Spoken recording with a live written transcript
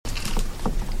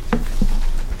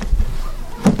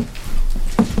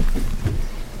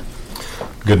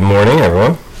Good morning,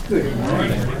 everyone. Good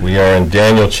morning. We are in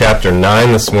Daniel chapter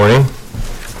 9 this morning,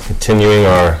 continuing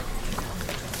our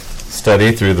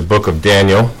study through the book of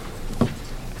Daniel.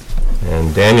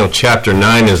 And Daniel chapter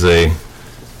 9 is a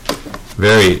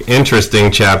very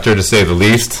interesting chapter, to say the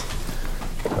least.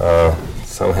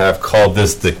 Some have called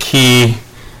this the key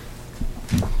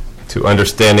to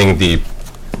understanding the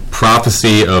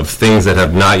prophecy of things that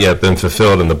have not yet been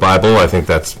fulfilled in the Bible. I think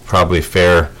that's probably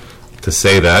fair to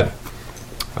say that.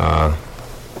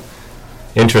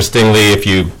 Interestingly, if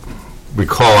you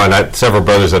recall, and several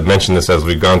brothers have mentioned this as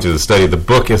we've gone through the study, the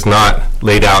book is not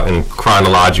laid out in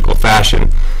chronological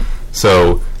fashion.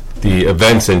 So the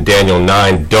events in Daniel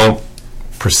 9 don't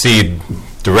precede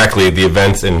directly the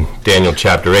events in Daniel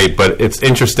chapter 8. But it's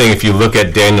interesting if you look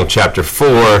at Daniel chapter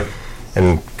 4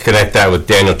 and connect that with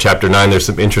Daniel chapter 9, there's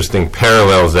some interesting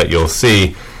parallels that you'll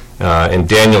see. In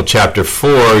Daniel chapter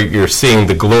 4, you're seeing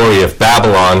the glory of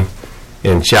Babylon.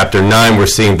 In chapter 9, we're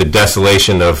seeing the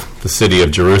desolation of the city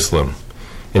of Jerusalem.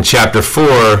 In chapter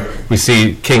 4, we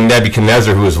see King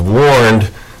Nebuchadnezzar, who is warned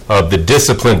of the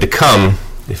discipline to come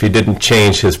if he didn't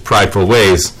change his prideful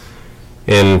ways.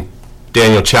 In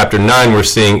Daniel chapter 9, we're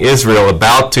seeing Israel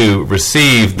about to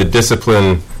receive the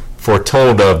discipline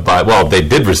foretold of by, well, they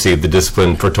did receive the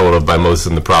discipline foretold of by Moses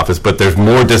and the prophets, but there's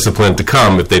more discipline to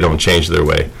come if they don't change their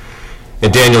way.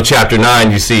 In Daniel chapter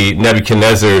 9, you see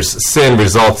Nebuchadnezzar's sin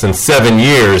results in 7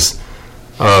 years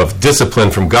of discipline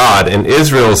from God, and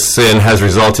Israel's sin has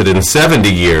resulted in 70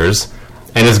 years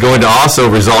and is going to also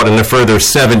result in a further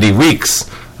 70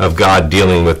 weeks of God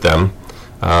dealing with them.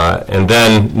 And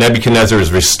then Nebuchadnezzar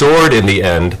is restored in the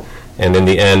end, and in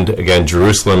the end, again,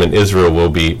 Jerusalem and Israel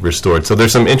will be restored. So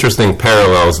there's some interesting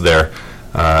parallels there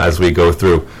as we go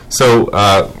through. So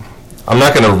I'm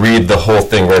not going to read the whole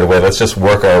thing right away. Let's just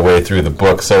work our way through the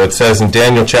book. So it says in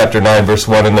Daniel chapter 9, verse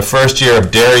 1, in the first year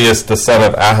of Darius, the son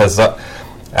of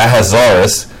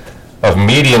Ahasuerus, of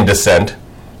Median descent,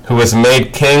 who was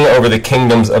made king over the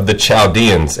kingdoms of the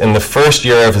Chaldeans. In the first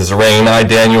year of his reign, I,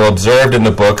 Daniel, observed in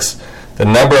the books the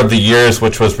number of the years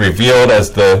which was revealed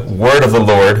as the word of the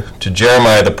Lord to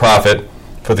Jeremiah the prophet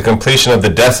for the completion of the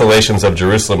desolations of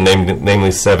Jerusalem,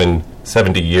 namely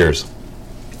 70 years.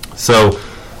 So,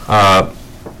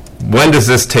 when does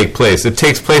this take place? It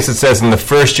takes place, it says, in the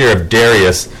first year of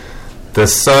Darius, the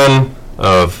son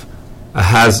of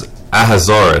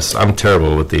Ahasuerus. I'm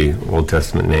terrible with the Old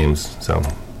Testament names, so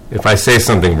if I say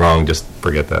something wrong, just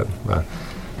forget that.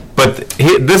 But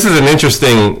this is an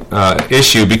interesting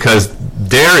issue because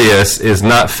Darius is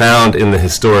not found in the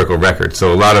historical record.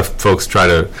 So a lot of folks try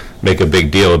to make a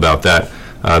big deal about that.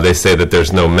 They say that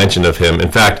there's no mention of him.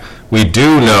 In fact, we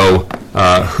do know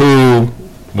who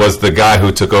was the guy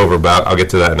who took over. I'll get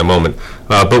to that in a moment.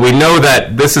 But we know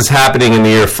that this is happening in the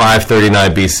year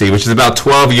 539 BC, which is about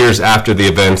 12 years after the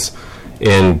events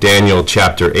in Daniel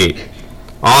chapter 8.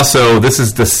 Also, this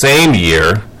is the same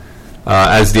year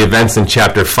as the events in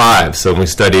chapter 5. So we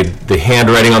studied the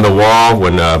handwriting on the wall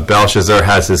when Belshazzar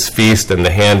has his feast and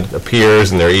the hand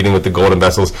appears and they're eating with the golden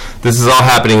vessels. This is all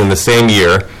happening in the same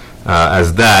year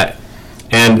as that.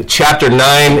 And chapter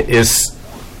 9 is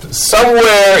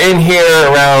somewhere in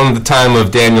here around the time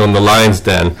of Daniel in the lion's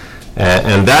den.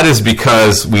 And that is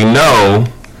because we know,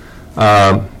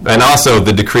 and also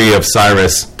the decree of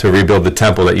Cyrus to rebuild the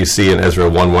temple that you see in Ezra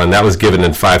 1:1, that was given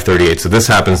in 538. So this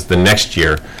happens the next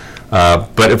year.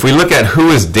 But if we look at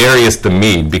who is Darius the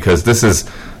Mede, because this is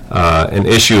an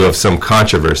issue of some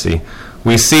controversy,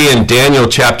 we see in Daniel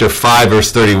chapter 5,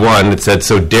 verse 31, it said,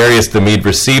 so Darius the Mede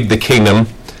received the kingdom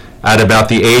at about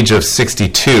the age of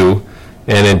 62.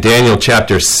 And in Daniel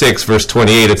chapter 6, verse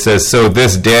 28, it says, so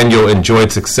this Daniel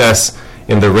enjoyed success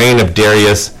in the reign of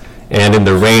Darius and in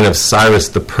the reign of Cyrus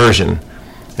the Persian.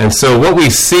 And so what we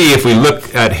see if we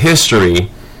look at history,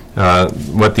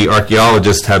 what the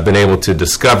archaeologists have been able to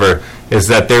discover is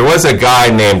that there was a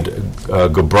guy named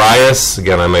Gobryas,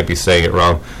 again I might be saying it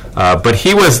wrong, but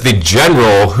he was the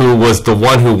general who was the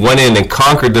one who went in and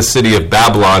conquered the city of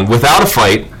Babylon without a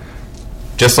fight,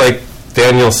 just like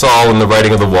Daniel saw in the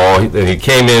writing of the wall. He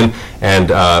came in, and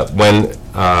when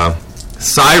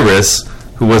Cyrus,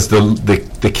 who was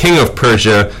the king of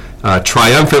Persia,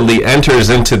 triumphantly enters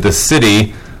into the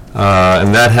city,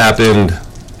 and that happened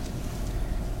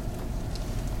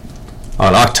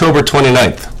on October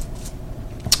 29th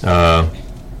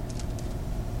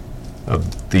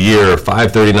of the year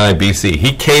 539 BC.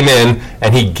 He came in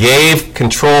and he gave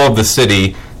control of the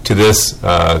city to this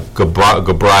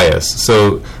Gobryas.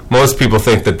 So most people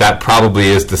think that probably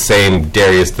is the same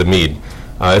Darius the Mede.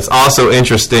 It's also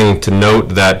interesting to note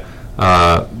that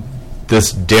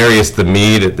this Darius the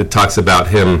Mede, it talks about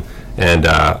him and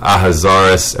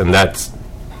Ahasuerus, and that's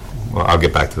well, I'll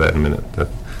get back to that in a minute. But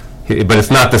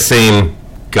it's not the same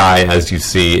guy as you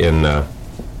see in, no,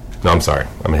 I'm sorry,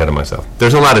 I'm ahead of myself.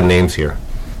 There's a lot of names here.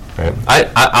 Right?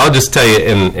 I'll just tell you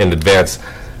in advance,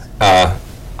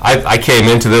 I came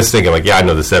into this thinking like, yeah, I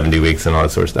know the 70 weeks and all that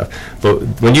sort of stuff. But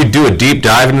when you do a deep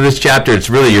dive into this chapter,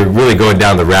 you're really going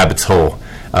down the rabbit's hole.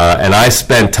 And I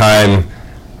spent time,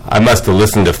 I must have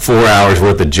listened to 4 hours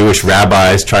worth of Jewish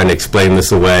rabbis trying to explain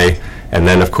this away. And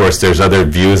then, of course, there's other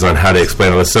views on how to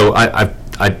explain all this. So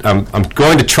I'm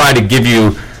going to try to give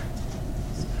you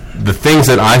the things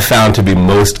that I found to be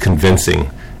most convincing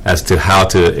as to how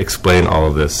to explain all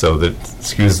of this. So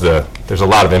there's a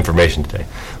lot of information today.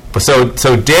 But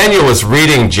so Daniel was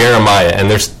reading Jeremiah, and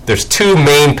there's two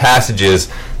main passages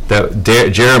that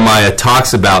Jeremiah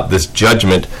talks about this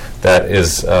judgment that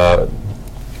is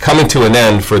coming to an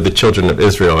end for the children of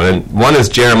Israel. And one is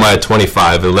Jeremiah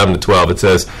 25, 11 to 12. It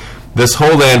says, "This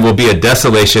whole land will be a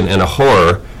desolation and a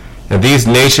horror, and these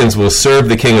nations will serve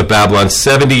the king of Babylon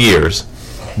 70 years.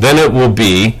 Then it will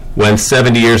be, when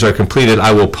 70 years are completed,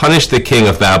 I will punish the king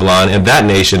of Babylon and that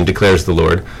nation, declares the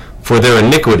Lord, for their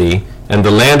iniquity and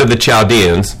the land of the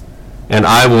Chaldeans, and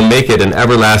I will make it an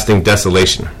everlasting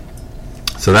desolation."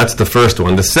 So that's the first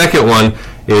one. The second one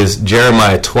is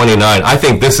Jeremiah 29. I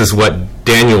think this is what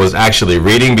Daniel was actually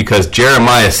reading, because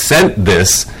Jeremiah sent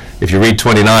this, if you read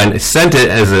 29, sent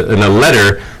it in a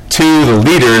letter to the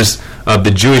leaders of the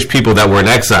Jewish people that were in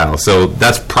exile. So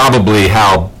that's probably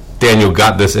how Daniel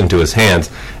got this into his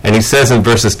hands. And he says in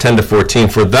verses 10 to 14,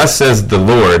 "For thus says the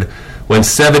Lord, when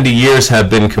 70 years have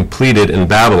been completed in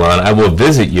Babylon, I will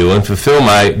visit you and fulfill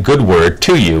my good word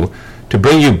to you, to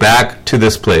bring you back to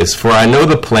this place. For I know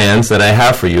the plans that I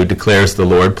have for you, declares the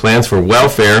Lord, plans for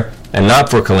welfare and not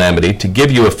for calamity, to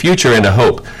give you a future and a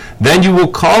hope. Then you will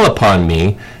call upon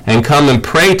me and come and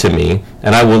pray to me,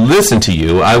 and I will listen to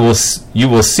you. You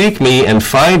will seek me and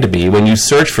find me when you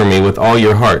search for me with all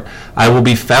your heart. I will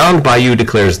be found by you,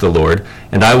 declares the Lord,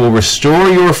 and I will restore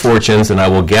your fortunes, and I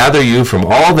will gather you from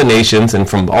all the nations and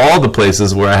from all the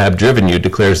places where I have driven you,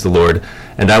 declares the Lord,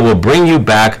 and I will bring you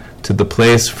back to the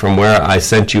place from where I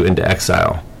sent you into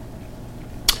exile."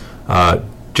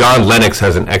 John Lennox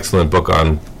has an excellent book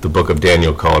on the book of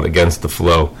Daniel called Against the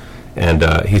Flow. And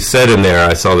he said in there,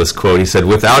 I saw this quote, he said,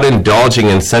 "Without indulging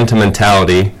in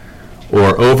sentimentality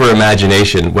or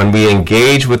over-imagination, when we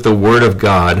engage with the Word of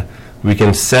God, we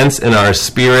can sense in our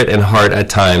spirit and heart at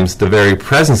times the very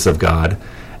presence of God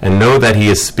and know that He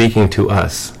is speaking to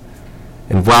us."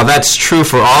 And while that's true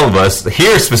for all of us,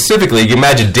 here specifically, you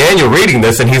imagine Daniel reading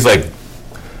this and he's like,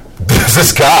 this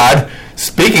is God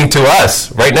speaking to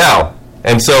us right now.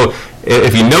 And so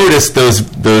if you notice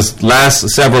those last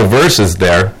several verses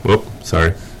there, whoop,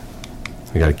 sorry,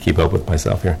 I got to keep up with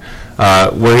myself here,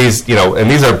 where he's,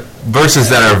 and these are verses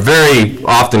that are very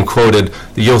often quoted,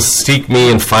 that you'll seek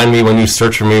me and find me when you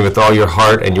search for me with all your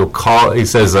heart, and you'll call, he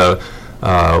says,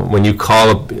 when you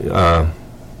call,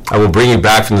 I will bring you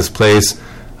back from this place,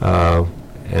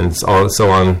 and so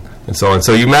on and so on.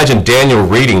 So you imagine Daniel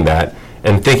reading that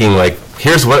and thinking, like,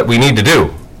 here's what we need to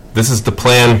do. This is the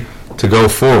plan to go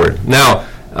forward. Now,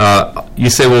 you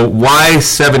say, well, why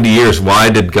 70 years? Why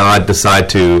did God decide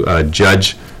to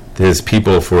judge his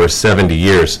people for 70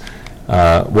 years?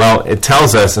 Well, it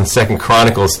tells us in 2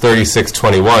 Chronicles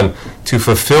 36:21, to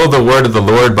fulfill the word of the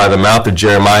Lord by the mouth of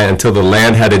Jeremiah until the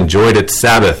land had enjoyed its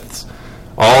Sabbaths.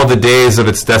 All the days of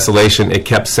its desolation it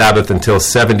kept Sabbath until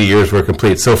 70 years were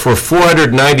complete. So for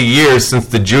 490 years, since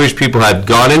the Jewish people had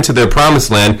gone into their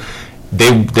promised land,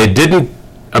 they didn't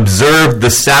observe the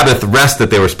Sabbath rest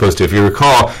that they were supposed to. If you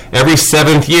recall, every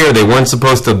 7th year they weren't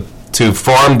supposed to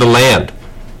farm the land.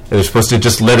 They were supposed to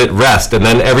just let it rest. And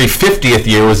then every 50th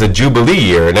year was a Jubilee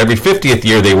year. And every 50th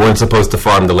year they weren't supposed to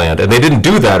farm the land. And they didn't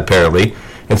do that, apparently.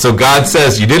 And so God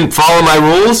says, you didn't follow my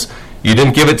rules? You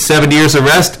didn't give it 70 years of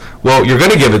rest? Well, you're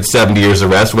going to give it 70 years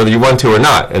of rest, whether you want to or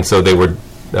not. And so they were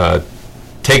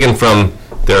taken from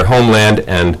their homeland,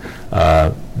 and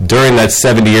during that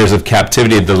 70 years of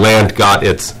captivity, the land got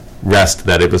its rest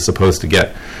that it was supposed to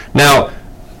get. Now,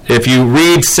 if you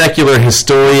read secular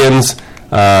historians,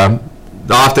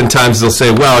 oftentimes they'll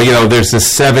say, well, there's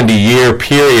this 70-year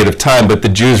period of time, but the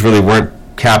Jews really weren't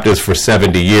captives for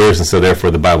 70 years, and so therefore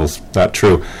the Bible's not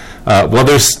true. Well,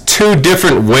 there's two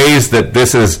different ways that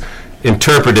this is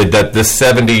interpreted, that this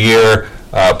 70-year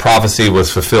prophecy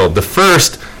was fulfilled. The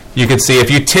first, you can see, if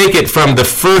you take it from the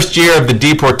first year of the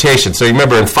deportation. So you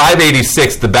remember in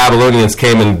 586, the Babylonians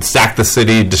came and sacked the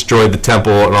city, destroyed the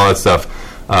temple, and all that stuff.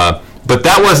 But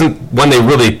that wasn't when they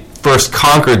really first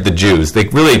conquered the Jews. They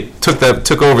really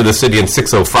took over the city in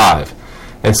 605.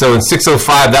 And so in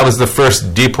 605, that was the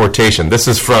first deportation. This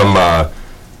is from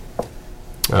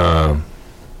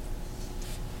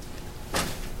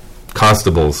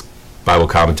Constable's Bible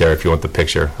commentary, if you want the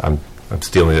picture. I'm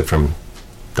stealing it from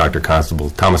Dr. Constable,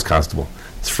 Thomas Constable.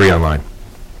 It's free online.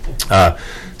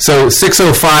 So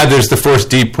 605, there's the forced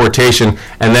deportation,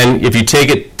 and then if you take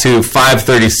it to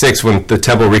 536, when the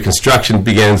temple reconstruction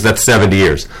begins, that's 70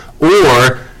 years.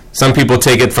 Or some people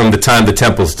take it from the time the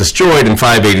temple is destroyed in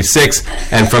 586,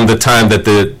 and from the time that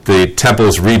the temple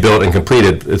is rebuilt and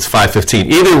completed, it's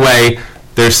 515. Either way,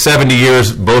 there's 70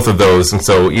 years, both of those, and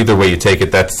so either way you take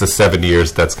it, that's the 70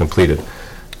 years that's completed.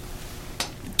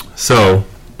 So,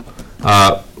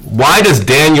 why does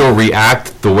Daniel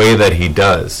react the way that he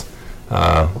does?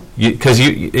 Because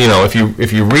you know, if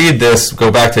you read this,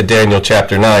 go back to Daniel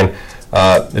chapter 9.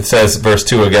 It says, verse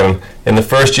 2 again, in the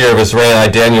first year of his reign, I,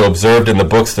 Daniel, observed in the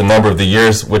books the number of the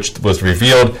years which was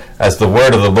revealed as the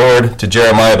word of the Lord to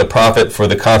Jeremiah the prophet for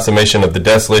the consummation of the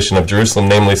desolation of Jerusalem,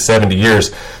 namely 70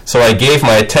 years. So I gave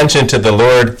my attention to the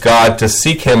Lord God to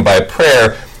seek him by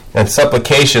prayer and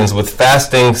supplications with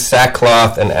fasting,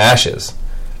 sackcloth, and ashes.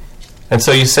 And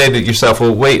so you say to yourself,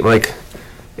 well, wait, like,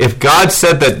 if God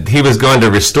said that he was going to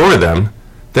restore them,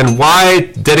 then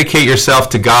why dedicate yourself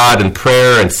to God and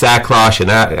prayer and sackcloth and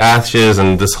ashes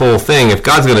and this whole thing? If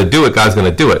God's going to do it, God's going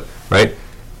to do it, right?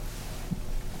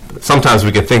 Sometimes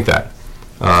we can think that.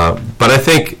 But I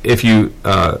think if you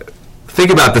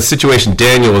think about the situation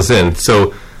Daniel was in,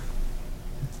 so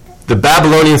the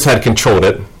Babylonians had controlled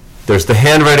it. There's the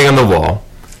handwriting on the wall.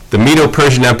 The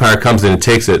Medo-Persian Empire comes in and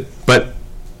takes it.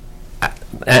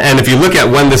 And if you look at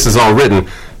when this is all written,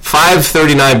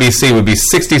 539 BC would be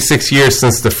 66 years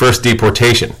since the first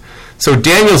deportation. So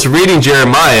Daniel's reading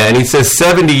Jeremiah, and he says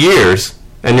 70 years,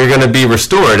 and you're going to be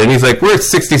restored. And he's like, we're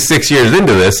 66 years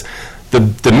into this.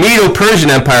 The Medo-Persian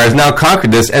Empire has now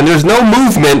conquered this, and there's no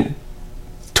movement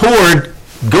toward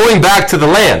going back to the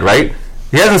land, right?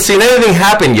 He hasn't seen anything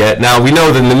happen yet. Now, we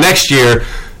know that in the next year,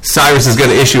 Cyrus is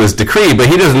going to issue his decree, but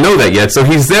he doesn't know that yet. So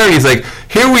he's there, and he's like,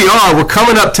 here we are, we're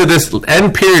coming up to this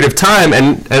end period of time,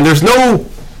 and there's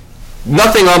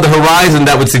nothing on the horizon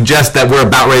that would suggest that we're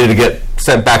about ready to get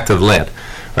sent back to the land,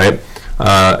 right?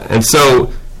 And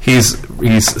so he's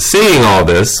seeing all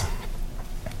this,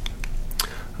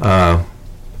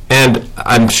 and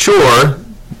I'm sure,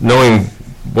 knowing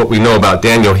what we know about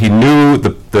Daniel, he knew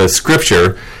the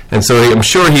scripture, and so I'm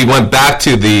sure he went back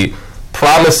to the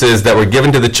promises that were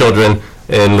given to the children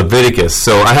in Leviticus.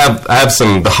 So I have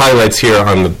the highlights here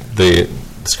on the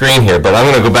screen here, but I'm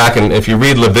going to go back, and if you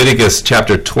read Leviticus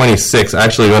chapter 26, I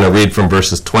actually want to read from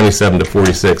verses 27 to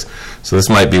 46, so this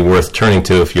might be worth turning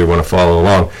to if you want to follow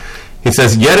along. He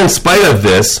says, yet in spite of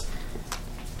this,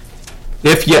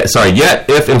 if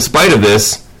in spite of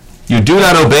this you do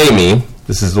not obey me,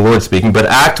 this is the Lord speaking, but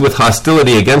act with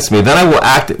hostility against me, then I will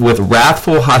act with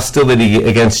wrathful hostility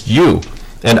against you,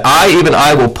 and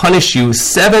I will punish you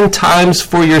 7 times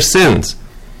for your sins.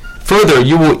 Further,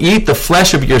 you will eat the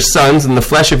flesh of your sons, and the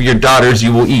flesh of your daughters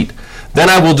you will eat. Then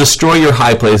I will destroy your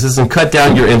high places, and cut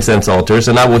down your incense altars,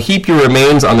 and I will heap your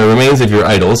remains on the remains of your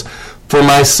idols, for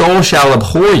my soul shall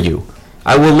abhor you.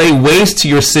 I will lay waste to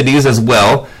your cities as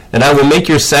well, and I will make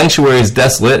your sanctuaries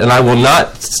desolate, and I will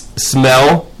not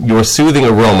smell your soothing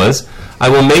aromas. I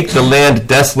will make the land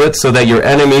desolate, so that your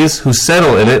enemies who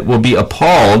settle in it will be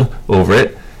appalled over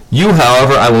it. You,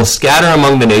 however, I will scatter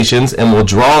among the nations, and will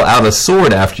draw out a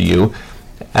sword after you,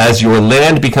 as your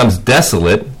land becomes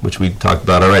desolate, which we talked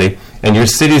about already, and your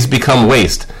cities become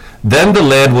waste. Then the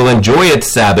land will enjoy its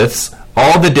Sabbaths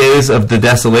all the days of the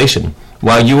desolation,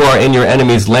 while you are in your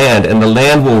enemy's land, and the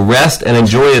land will rest and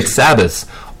enjoy its Sabbaths.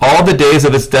 All the days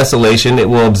of its desolation it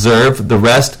will observe the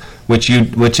rest which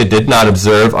it did not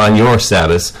observe on your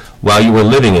Sabbaths, while you were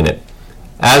living in it.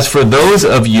 As for those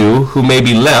of you who may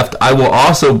be left, I will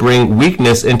also bring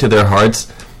weakness into their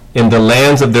hearts in the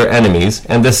lands of their enemies,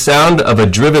 and the sound of a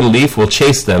driven leaf will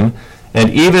chase them,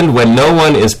 and even when no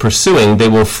one is pursuing, they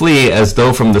will flee as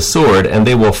though from the sword, and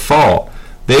they will fall.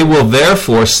 They will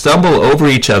therefore stumble over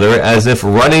each other as if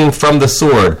running from the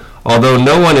sword, although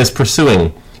no one is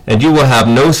pursuing, and you will have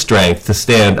no strength to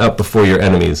stand up before your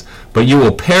enemies. But you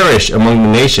will perish among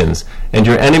the nations, and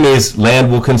your enemies'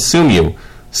 land will consume you.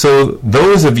 So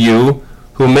those of you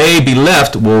who may be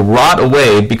left will rot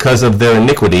away because of their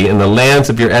iniquity in the lands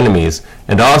of your enemies,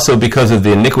 and also because of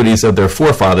the iniquities of their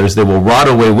forefathers, they will rot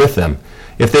away with them.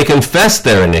 If they confess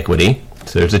their iniquity,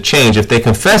 so there's a change, if they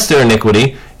confess their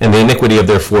iniquity and the iniquity of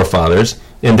their forefathers,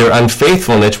 in their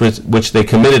unfaithfulness which they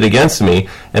committed against me,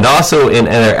 and also in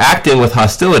their acting with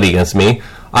hostility against me,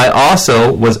 I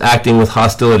also was acting with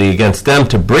hostility against them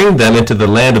to bring them into the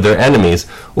land of their enemies.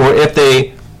 Or if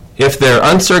if their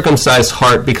uncircumcised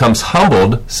heart becomes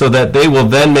humbled, so that they will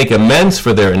then make amends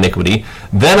for their iniquity,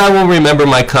 then I will remember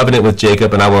my covenant with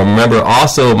Jacob, and I will remember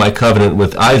also my covenant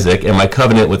with Isaac, and my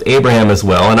covenant with Abraham as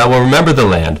well, and I will remember the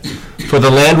land. For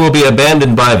the land will be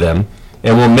abandoned by them,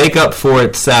 and will make up for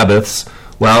its Sabbaths,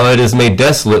 while it is made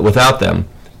desolate without them.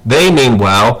 They,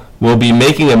 meanwhile, will be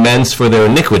making amends for their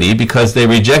iniquity, because they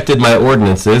rejected my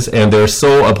ordinances, and their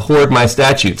soul abhorred my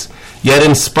statutes. Yet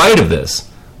in spite of this,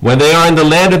 when they are in the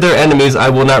land of their enemies, I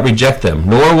will not reject them,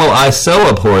 nor will I so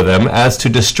abhor them as to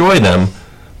destroy them,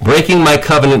 breaking my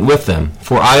covenant with them.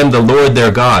 For I am the Lord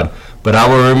their God. But I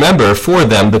will remember for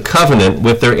them the covenant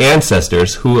with their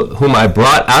ancestors, whom I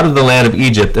brought out of the land of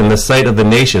Egypt in the sight of the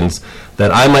nations,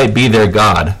 that I might be their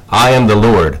God. I am the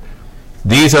Lord.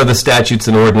 These are the statutes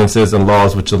and ordinances and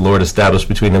laws which the Lord established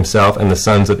between himself and the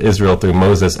sons of Israel through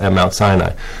Moses at Mount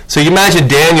Sinai. So you imagine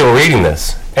Daniel reading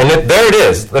this, and there it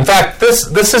is. In fact,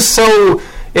 this is so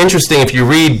interesting. If you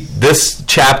read this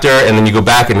chapter and then you go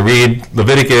back and read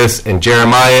Leviticus and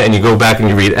Jeremiah, and you go back and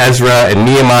you read Ezra and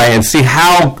Nehemiah, and see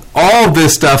how all of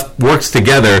this stuff works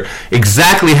together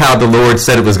exactly how the Lord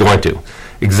said it was going to,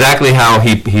 exactly how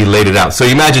he laid it out. So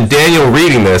you imagine Daniel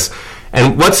reading this,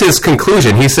 and what's his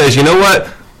conclusion? He says, you know what?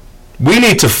 We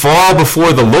need to fall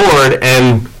before the Lord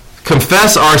and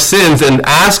confess our sins and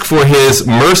ask for his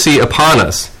mercy upon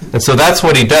us. And so that's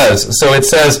what he does. So it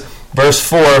says, verse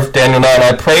 4 of Daniel 9,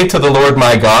 I prayed to the Lord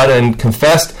my God and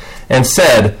confessed and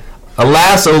said,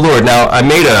 Alas, O Lord. Now, I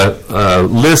made a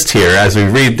list here as we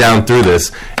read down through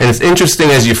this, and it's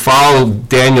interesting as you follow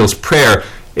Daniel's prayer,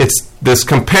 it's this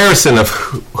comparison of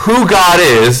who God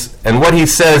is and what he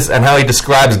says and how he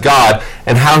describes God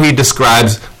and how he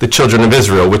describes the children of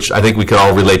Israel, which I think we could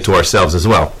all relate to ourselves as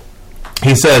well.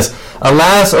 He says,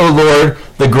 Alas, O Lord,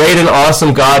 the great and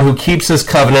awesome God who keeps his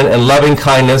covenant and loving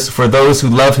kindness for those who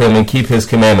love him and keep his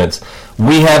commandments.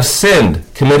 We have sinned,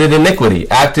 committed iniquity,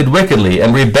 acted wickedly,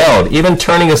 and rebelled, even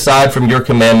turning aside from your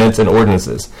commandments and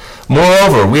ordinances.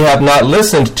 Moreover, we have not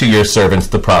listened to your servants,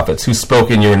 the prophets, who spoke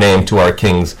in your name to our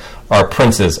kings, our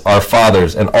princes, our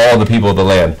fathers, and all the people of the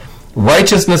land.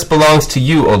 Righteousness belongs to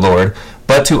you, O Lord,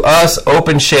 but to us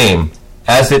open shame,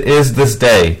 as it is this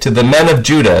day, to the men of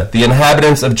Judah, the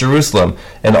inhabitants of Jerusalem,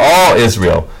 and all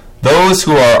Israel, those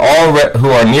who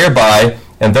are nearby,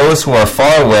 and those who are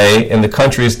far away in the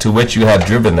countries to which you have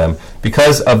driven them,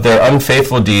 because of their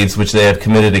unfaithful deeds which they have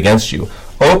committed against you.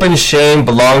 Open shame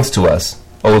belongs to us,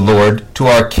 O Lord, to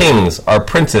our kings, our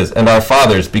princes, and our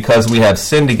fathers, because we have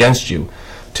sinned against you.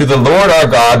 To the Lord our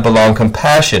God belong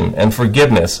compassion and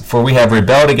forgiveness, for we have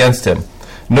rebelled against him.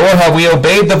 Nor have we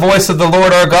obeyed the voice of the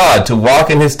Lord our God to walk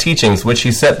in his teachings, which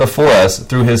he set before us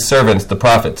through his servants the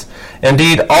prophets.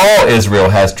 Indeed, all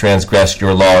Israel has transgressed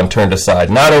your law and turned aside,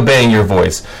 not obeying your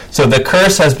voice. So the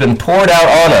curse has been poured out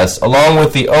on us, along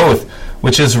with the oath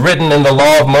which is written in the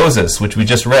law of Moses, which we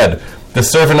just read, the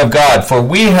servant of God, for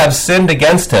we have sinned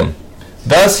against him.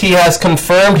 Thus he has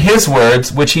confirmed his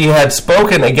words which he had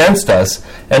spoken against us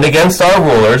and against our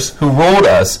rulers who ruled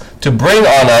us, to bring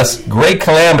on us great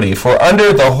calamity. For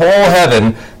under the whole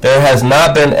heaven there has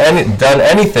not been done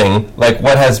anything like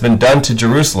what has been done to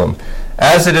Jerusalem.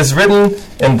 As it is written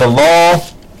in the law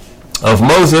of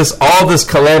Moses, all this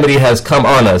calamity has come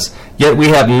on us. Yet we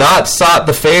have not sought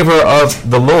the favor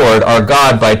of the Lord our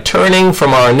God by turning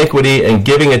from our iniquity and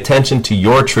giving attention to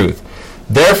your truth.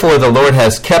 Therefore the Lord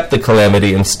has kept the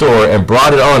calamity in store and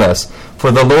brought it on us.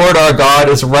 For the Lord our God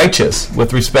is righteous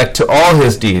with respect to all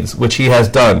his deeds which he has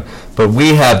done, but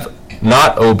we have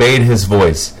not obeyed his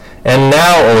voice. And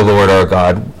now, O Lord our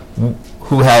God,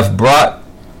 who have brought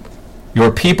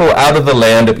your people out of the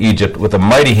land of Egypt with a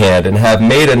mighty hand, and have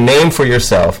made a name for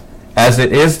yourself, as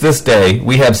it is this day,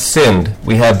 we have sinned,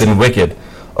 we have been wicked.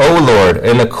 O Lord,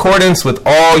 in accordance with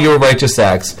all your righteous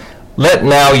acts, let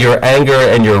now your anger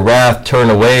and your wrath turn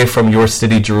away from your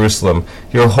city Jerusalem,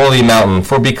 your holy mountain.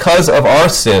 For because of our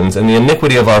sins and the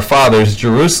iniquity of our fathers,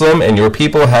 Jerusalem and your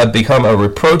people have become a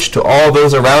reproach to all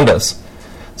those around us.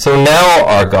 So now,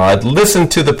 our God, listen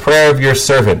to the prayer of your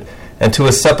servant and to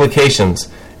his supplications.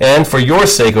 And for your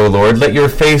sake, O Lord, let your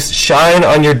face shine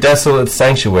on your desolate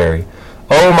sanctuary.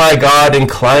 O my God,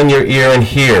 incline your ear and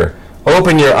hear.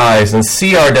 Open your eyes and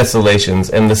see our desolations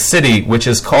and the city which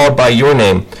is called by your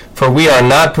name. For we are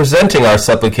not presenting our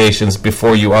supplications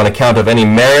before you on account of any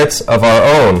merits of our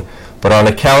own, but on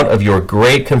account of your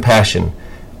great compassion.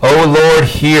 O Lord,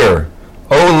 hear.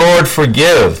 O Lord,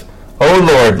 forgive. O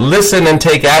Lord, listen and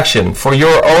take action. For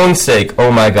your own sake,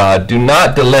 O my God, do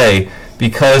not delay,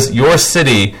 because your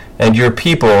city and your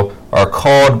people are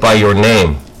called by your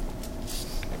name.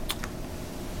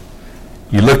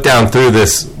 You look down through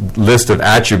this list of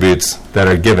attributes that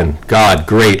are given. God,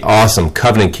 great, awesome,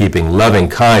 covenant-keeping, loving,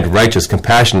 kind, righteous,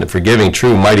 compassionate, forgiving,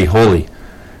 true, mighty, holy.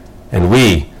 And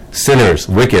we, sinners,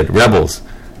 wicked, rebels,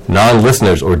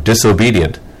 non-listeners or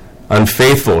disobedient,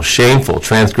 unfaithful, shameful,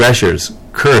 transgressors,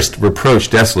 cursed,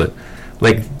 reproached, desolate.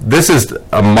 Like, this is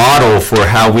a model for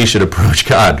how we should approach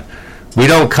God. We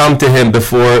don't come to him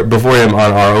before him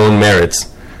on our own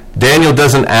merits. Daniel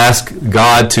doesn't ask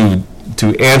God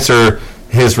to answer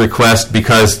his request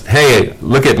because, hey,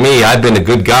 look at me, I've been a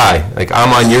good guy. Like,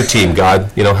 I'm on your team, God.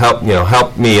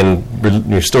 Help me and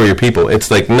restore your people.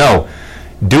 It's like, no,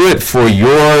 do it for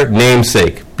your name's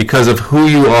sake, because of who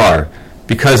you are,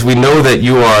 because we know that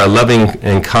you are a loving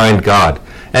and kind God.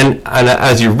 And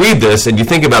as you read this and you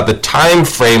think about the time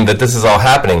frame that this is all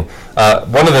happening,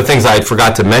 one of the things I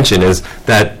forgot to mention is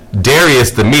that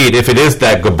Darius the Mede, if it is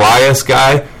that Gobryas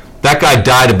guy, that guy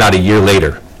died about a year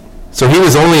later. So he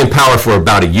was only in power for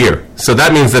about a year. So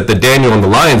that means that the Daniel and the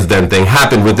lion's den thing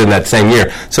happened within that same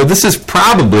year. So this is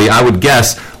probably, I would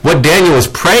guess, what Daniel was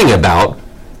praying about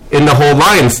in the whole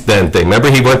lion's den thing. Remember,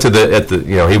 he went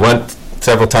he went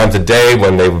several times a day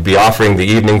when they would be offering the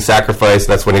evening sacrifice.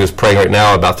 That's when he was praying right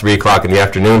now, about 3 o'clock in the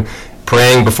afternoon,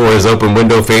 praying before his open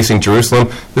window facing Jerusalem.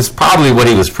 This is probably what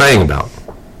he was praying about.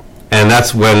 And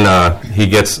that's when he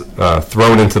gets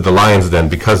thrown into the lion's den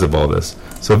because of all this.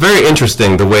 So very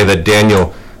interesting the way that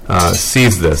Daniel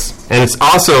sees this. And it's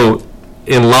also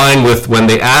in line with when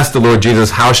they asked the Lord Jesus,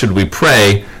 how should we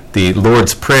pray, the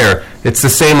Lord's Prayer. It's the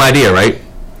same idea, right?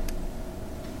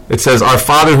 It says, our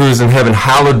Father who is in heaven,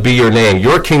 hallowed be your name.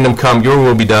 Your kingdom come, your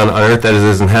will be done on earth as it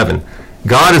is in heaven.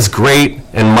 God is great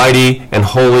and mighty and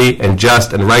holy and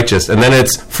just and righteous. And then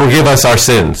it's, forgive us our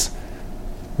sins,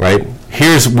 right?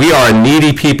 We are a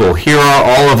needy people. Here are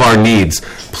all of our needs.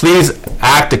 Please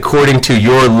act according to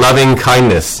your loving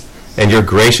kindness and your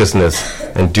graciousness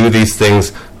and do these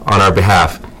things on our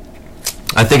behalf.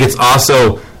 I think it's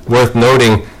also worth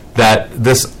noting that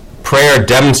this prayer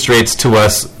demonstrates to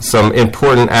us some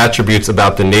important attributes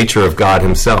about the nature of God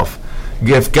himself.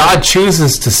 If God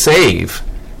chooses to save,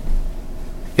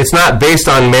 it's not based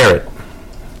on merit.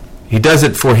 He does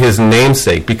it for his name's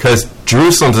sake, because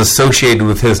Jerusalem's associated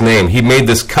with his name. He made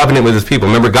this covenant with his people.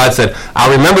 Remember, God said,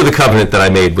 I'll remember the covenant that I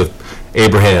made with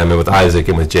Abraham and with Isaac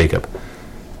and with Jacob.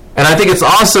 And I think it's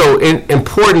also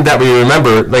important that we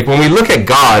remember, like when we look at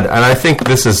God, and I think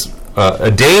this is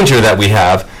a danger that we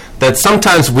have, that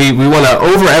sometimes we want to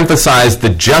overemphasize the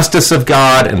justice of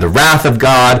God and the wrath of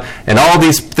God and all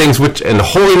these things and the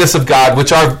holiness of God,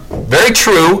 which are very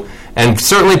true and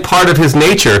certainly part of his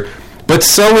nature, but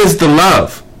so is the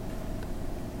love.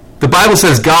 The Bible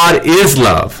says God is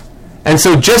love. And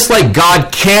so just like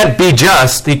God can't be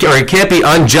just, he can't be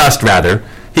unjust rather,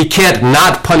 he can't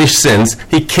not punish sins,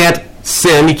 he can't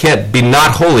sin, he can't be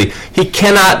not holy, he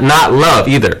cannot not love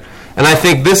either. And I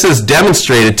think this is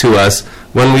demonstrated to us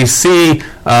when we see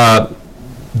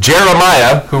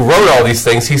Jeremiah, who wrote all these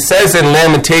things. He says in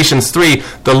Lamentations 3,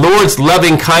 the Lord's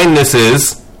loving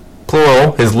kindnesses,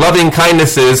 plural, his loving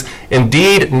kindnesses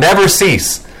indeed never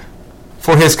cease.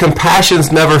 For his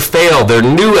compassions never fail. They're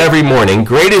new every morning.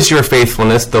 Great is your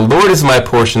faithfulness. The Lord is my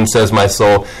portion, says my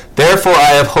soul. Therefore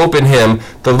I have hope in him.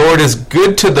 The Lord is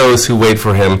good to those who wait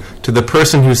for him. To the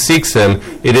person who seeks him,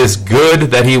 it is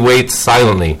good that he waits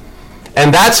silently.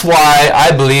 And that's why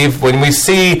I believe when we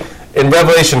see in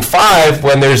Revelation 5,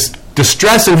 when there's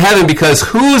distress in heaven, because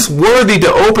who's worthy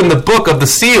to open the book of the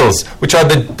seals, which are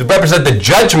represent the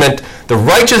judgment, the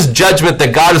righteous judgment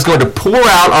that God is going to pour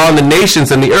out on the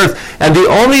nations and the earth. And the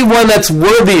only one that's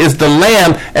worthy is the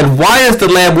Lamb. And why is the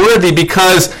Lamb worthy?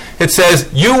 Because it says,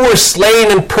 you were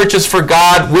slain and purchased for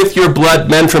God with your blood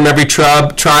men from every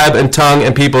tribe and tongue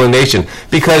and people and nation.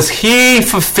 Because he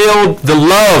fulfilled the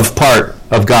love part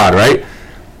of God, right?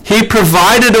 He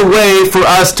provided a way for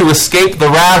us to escape the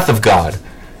wrath of God.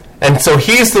 And so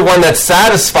he's the one that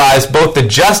satisfies both the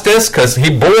justice, because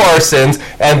he bore our sins,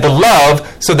 and the love,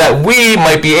 so that we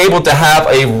might be able to have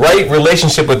a right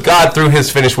relationship with God through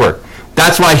his finished work.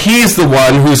 That's why he's the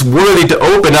one who's worthy to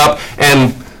open up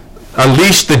and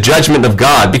unleash the judgment of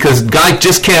God, because God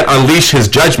just can't unleash his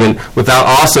judgment without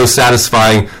also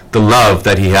satisfying the love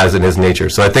that he has in his nature.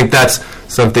 So I think that's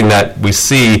something that we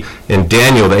see in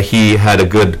Daniel that he had a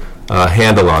good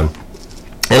handle on.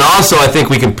 And also, I think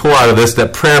we can pull out of this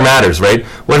that prayer matters, right?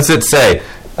 What does it say?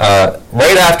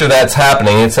 Right after that's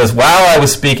happening, it says, while I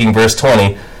was speaking, verse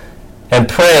 20, and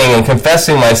praying and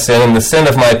confessing my sin and the sin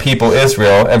of my people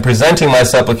Israel, and presenting my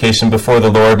supplication before the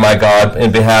Lord my God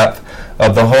in behalf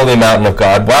of the holy mountain of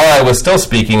God, while I was still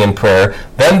speaking in prayer,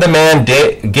 then the man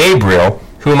Gabriel,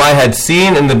 whom I had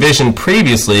seen in the vision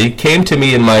previously, came to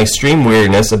me in my extreme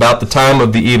weariness about the time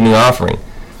of the evening offering.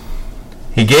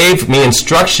 He gave me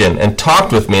instruction and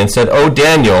talked with me and said, O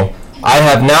Daniel, I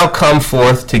have now come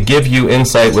forth to give you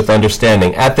insight with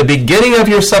understanding. At the beginning of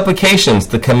your supplications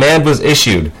the command was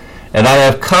issued, and I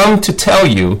have come to tell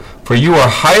you, for you are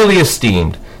highly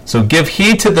esteemed. So give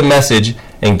heed to the message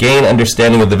and gain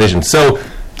understanding of the vision. So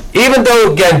even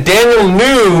though, again, Daniel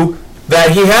knew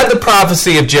that he had the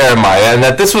prophecy of Jeremiah and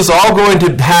that this was all going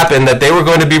to happen, that they were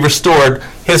going to be restored,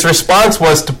 his response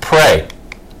was to pray.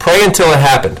 Pray until it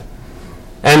happened.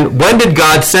 And when did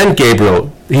God send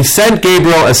Gabriel? He sent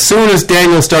Gabriel as soon as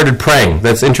Daniel started praying.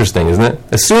 That's interesting, isn't it?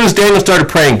 As soon as Daniel started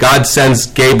praying, God sends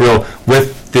Gabriel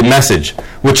with the message,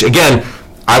 which, again,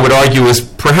 I would argue is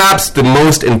perhaps the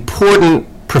most important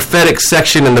prophetic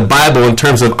section in the Bible in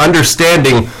terms of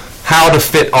understanding how to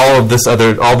fit all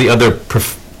the other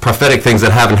prophetic things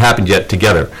that haven't happened yet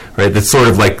together. Right? It's sort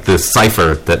of like the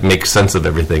cipher that makes sense of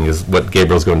everything is what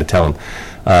Gabriel's going to tell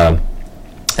him.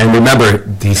 And remember,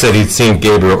 he said he'd seen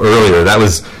Gabriel earlier. That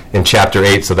was in chapter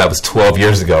 8, so that was 12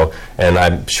 years ago. And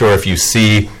I'm sure if you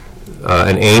see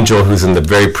an angel who's in the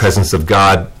very presence of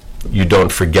God, you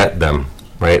don't forget them,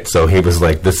 right? So he was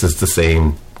like, this is the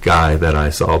same guy that I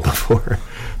saw before,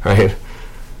 right?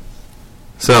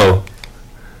 So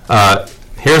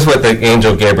here's what the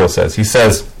angel Gabriel says. He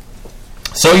says,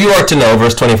 so you are to know,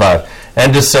 verse 25,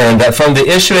 and discern that from the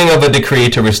issuing of a decree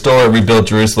to restore and rebuild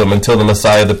Jerusalem until the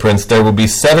Messiah the Prince, there will be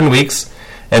 7 weeks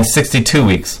and 62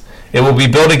 weeks. It will be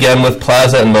built again with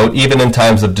plaza and moat, even in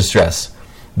times of distress.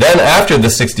 Then after the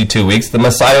 62 weeks, the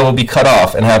Messiah will be cut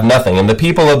off and have nothing, and the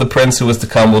people of the Prince who is to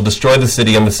come will destroy the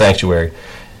city and the sanctuary.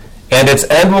 And its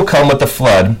end will come with the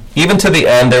flood. Even to the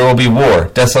end there will be war.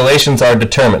 Desolations are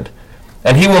determined.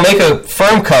 And he will make a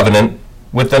firm covenant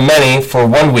with the many for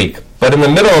 1 week. But in the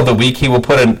middle of the week he will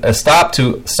put a stop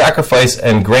to sacrifice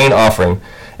and grain offering.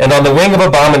 And on the wing of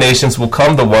abominations will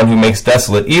come the one who makes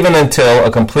desolate, even until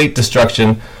a complete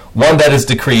destruction, one that is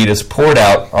decreed, is poured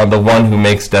out on the one who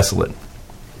makes desolate.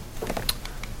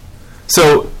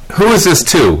 So who is this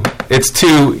to? It's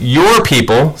to your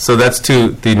people, so that's to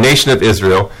the nation of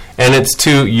Israel, and it's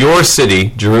to your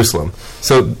city, Jerusalem.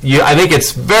 So I think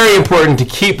it's very important to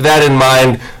keep that in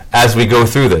mind as we go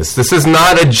through this. This is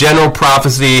not a general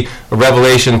prophecy, a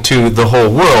revelation to the whole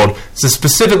world. This is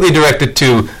specifically directed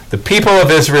to the people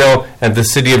of Israel and the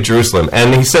city of Jerusalem.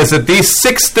 And he says that these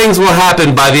 6 things will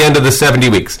happen by the end of the 70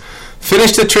 weeks.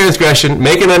 Finish the transgression,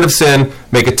 make an end of sin,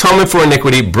 make atonement for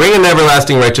iniquity, bring in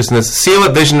everlasting righteousness, seal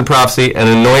up vision and prophecy, and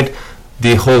anoint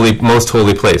the holy, most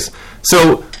holy place.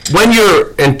 So when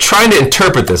you're trying to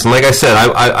interpret this, and like I said,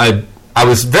 I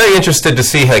was very interested to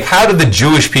see how did the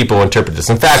Jewish people interpret this.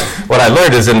 In fact, what I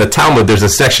learned is in the Talmud there's a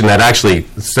section that actually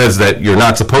says that you're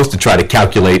not supposed to try to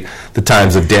calculate the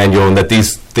times of Daniel and that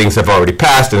these things have already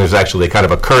passed, and there's actually kind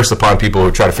of a curse upon people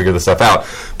who try to figure this stuff out.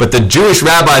 But the Jewish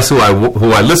rabbis who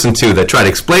I listened to that try to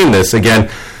explain this, again,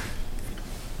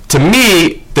 to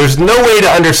me, there's no way to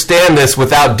understand this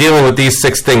without dealing with these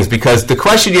 6 things, because the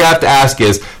question you have to ask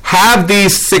is, have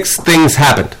these 6 things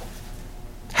happened?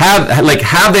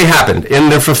 Have they happened in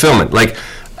their fulfillment?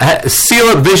 Seal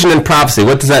up vision and prophecy.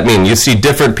 What does that mean? You see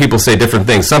different people say different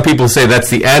things. Some people say that's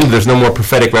the end. There's no more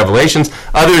prophetic revelations.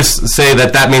 Others say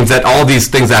that means that all these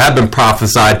things that have been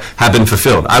prophesied have been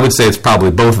fulfilled. I would say it's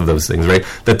probably both of those things, right?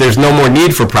 That there's no more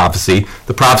need for prophecy.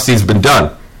 The prophecy's been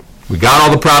done. We got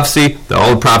all the prophecy.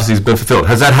 All the prophecy's been fulfilled.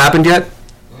 Has that happened yet?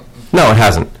 No, it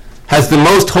hasn't. Has the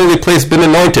most holy place been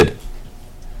anointed?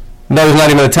 No, there's not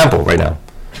even a temple right now.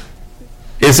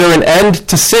 Is there an end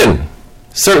to sin?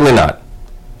 Certainly not.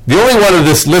 The only one of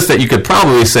this list that you could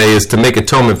probably say is to make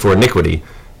atonement for iniquity.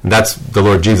 And that's the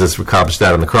Lord Jesus who accomplished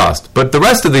that on the cross. But the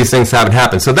rest of these things haven't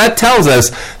happened. So that tells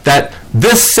us that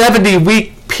this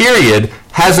 70-week period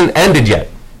hasn't ended yet,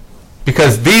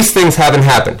 because these things haven't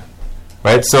happened.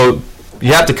 Right? So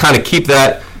you have to kind of keep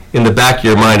that in the back of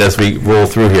your mind as we roll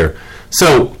through here.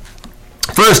 So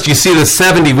first, you see the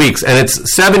 70 weeks, and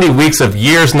it's 70 weeks of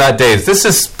years, not days. This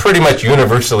is pretty much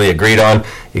universally agreed on.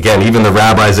 Again, even the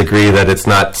rabbis agree that it's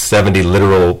not 70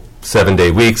 literal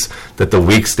 7-day weeks, that the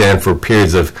weeks stand for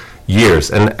periods of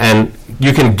years. And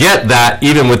you can get that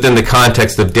even within the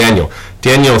context of Daniel.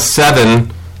 Daniel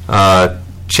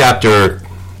chapter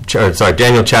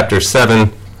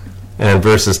 7 and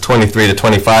verses 23 to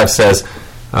 25 says,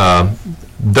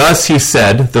 thus he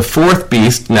said, the 4th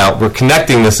beast, now we're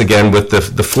connecting this again with the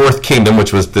 4th kingdom,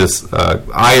 which was this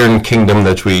iron kingdom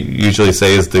that we usually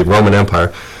say is the Roman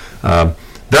Empire.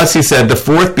 Thus he said, the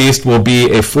 4th beast will be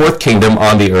a 4th kingdom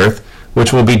on the earth,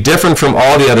 which will be different from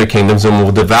all the other kingdoms, and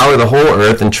will devour the whole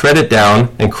earth and tread it down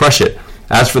and crush it.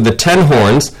 As for the 10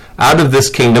 horns, out of this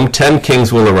kingdom 10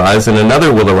 kings will arise, and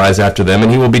another will arise after them,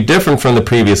 and he will be different from the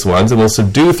previous ones, and will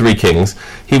subdue 3 kings.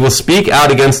 He will speak out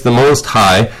against the Most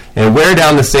High, and wear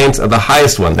down the saints of the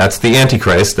highest one. That's the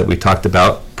Antichrist that we talked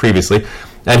about previously.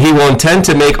 And he will intend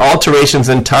to make alterations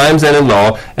in times and in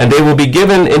law, and they will be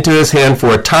given into his hand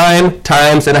for a time,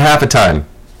 times, and a half a time.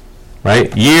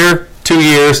 Right? Year, 2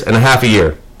 years, and a half a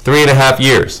year. 3.5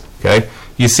 years. Okay?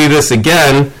 You see this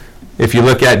again if you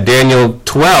look at Daniel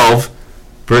 12,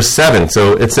 verse 7.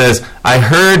 So it says, I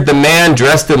heard the man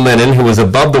dressed in linen who was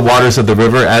above the waters of the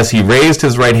river as he raised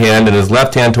his right hand and his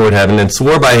left hand toward heaven and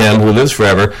swore by him who lives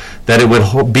forever that it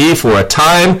would be for a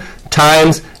time,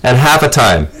 times, and half a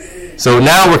time. So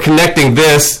now we're connecting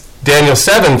this Daniel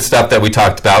 7 stuff that we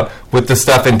talked about with the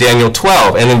stuff in Daniel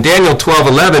 12. And in Daniel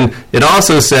 12:11, it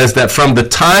also says that from the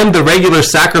time the regular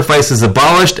sacrifice is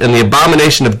abolished and the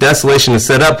abomination of desolation is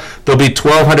set up, there'll be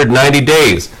 1,290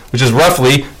 days, which is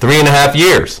roughly 3.5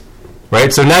 years.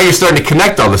 Right? So now you're starting to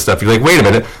connect all this stuff. You're like, wait a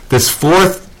minute, this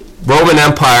fourth Roman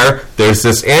Empire, there's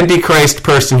this Antichrist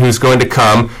person who's going to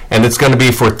come, and it's going to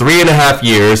be for 3.5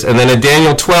 years. And then in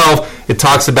Daniel 12, it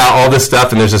talks about all this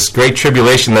stuff, and there's this great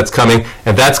tribulation that's coming,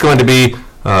 and that's going to be,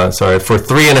 for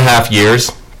 3.5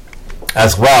 years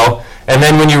as well. And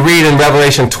then when you read in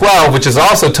Revelation 12, which is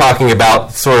also talking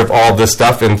about sort of all this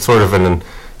stuff in sort of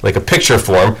like a picture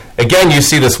form, again, you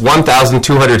see this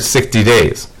 1,260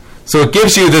 days. So it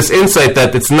gives you this insight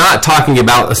that it's not talking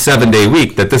about a 7-day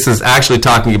week, that this is actually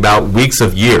talking about weeks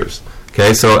of years.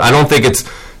 Okay, so I don't think it's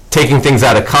taking things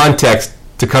out of context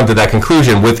to come to that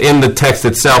conclusion. Within the text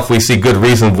itself, we see good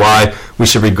reason why we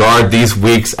should regard these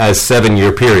weeks as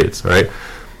 7-year periods, right?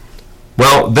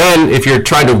 Well, then, if you're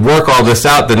trying to work all this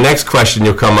out, the next question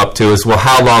you'll come up to is, well,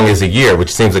 how long is a year?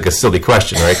 Which seems like a silly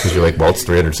question, right? Because you're like, well, it's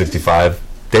 365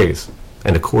 days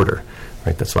and a quarter,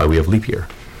 right? That's why we have leap year,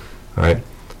 all right?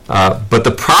 But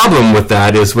the problem with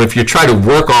that is if you try to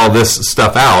work all this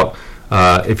stuff out,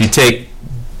 if you take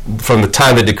from the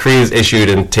time the decree is issued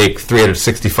and take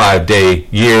 365-day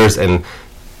years and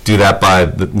do that by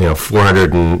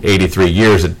 483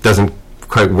 years, it doesn't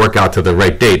quite work out to the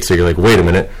right date. So you're like, wait a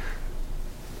minute,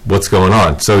 what's going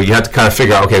on? So you have to kind of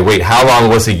figure out, okay, wait, how long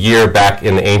was a year back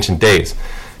in the ancient days?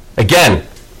 Again,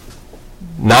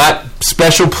 not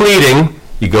special pleading.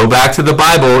 You go back to the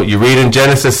Bible, you read in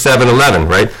Genesis 7:11,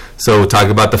 right? So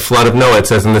talking about the flood of Noah, it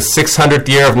says, in the 600th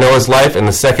year of Noah's life, in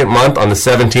the 2nd month, on the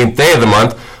 17th day of the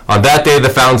month, on that day the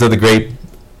fountains of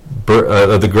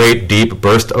the great deep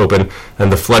burst open,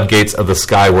 and the floodgates of the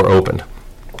sky were opened.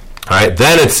 All right.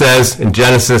 Then it says in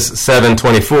Genesis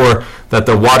 7:24 that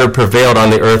the water prevailed on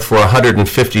the earth for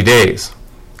 150 days.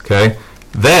 Okay.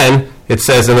 Then it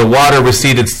says, and the water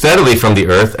receded steadily from the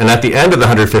earth, and at the end of the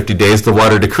 150 days the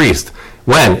water decreased.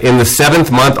 When? In the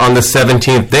 7th month, on the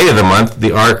 17th day of the month,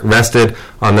 the ark rested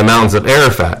on the mountains of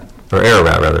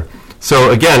Ararat.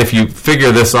 So again, if you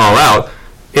figure this all out,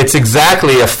 it's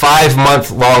exactly a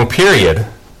 5-month long period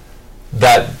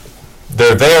that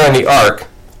they're there in the ark,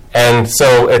 and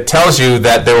so it tells you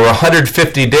that there were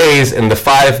 150 days in the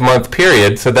 5-month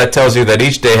period, so that tells you that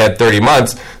each day had 30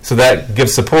 months, so that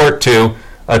gives support to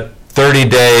a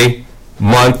 30-day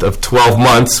month of 12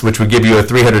 months, which would give you a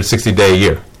 360-day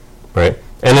year. Right?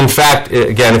 And in fact,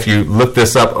 again, if you look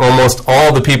this up, almost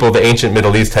all the people of the ancient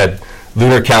Middle East had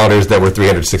lunar calendars that were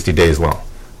 360 days long.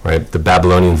 Right? The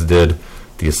Babylonians did,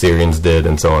 the Assyrians did,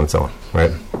 and so on and so on.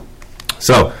 Right?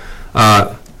 So,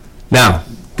 now,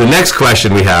 the next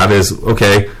question we have is,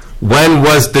 okay, when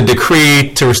was the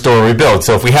decree to restore and rebuild?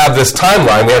 So if we have this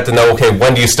timeline, we have to know, okay,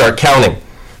 when do you start counting?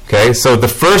 Okay, so the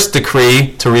first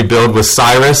decree to rebuild was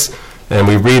Cyrus, and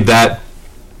we read that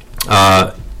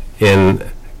in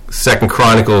 2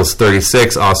 Chronicles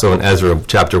 36, also in Ezra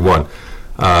chapter 1.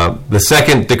 The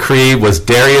second decree was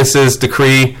Darius's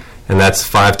decree, and that's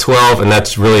 512, and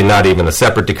that's really not even a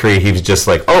separate decree. He was just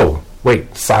like, oh,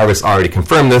 wait, Cyrus already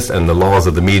confirmed this, and the laws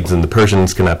of the Medes and the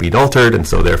Persians cannot be altered, and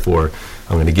so therefore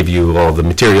I'm going to give you all the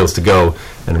materials to go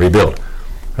and rebuild.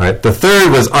 All right. The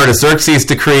third was Artaxerxes'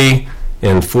 decree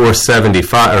in 457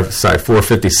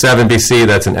 BC.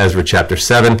 That's in Ezra chapter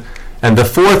 7. And the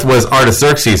fourth was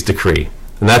Artaxerxes' decree,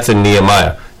 and that's in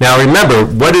Nehemiah. Now remember,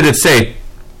 what did it say?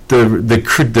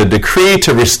 The decree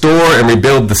to restore and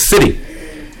rebuild the city.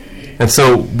 And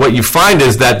so what you find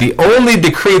is that the only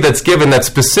decree that's given that's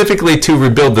specifically to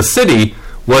rebuild the city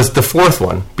was the fourth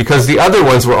one, because the other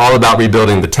ones were all about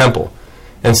rebuilding the temple.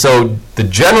 And so the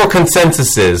general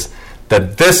consensus is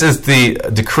that this is the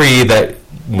decree that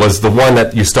was the one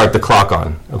that you start the clock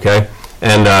on, okay?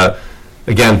 And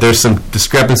again, there's some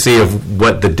discrepancy of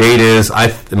what the date is.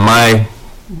 In my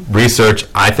research,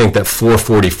 I think that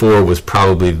 444 was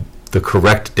probably the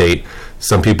correct date.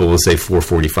 Some people will say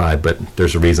 445, but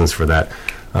there's reasons for that.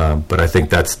 But I think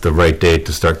that's the right date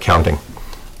to start counting.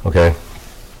 Okay?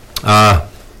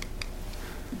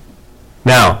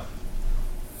 Now,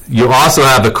 you also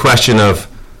have the question of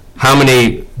how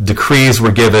many decrees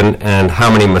were given and how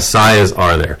many messiahs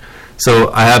are there. So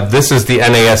this is the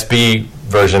NASB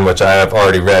version, which I have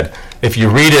already read. If you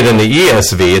read it in the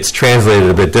ESV, it's translated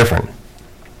a bit different.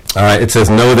 All right, it says,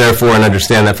 "Know therefore and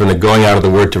understand that from the going out of the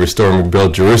word to restore and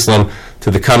rebuild Jerusalem to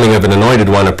the coming of an anointed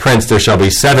one, a prince, there shall be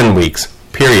 7 weeks,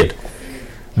 period.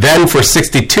 Then for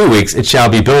 62 weeks it shall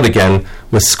be built again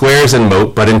with squares and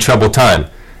moat, but in troubled time.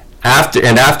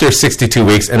 After 62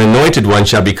 weeks, an anointed one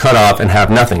shall be cut off and have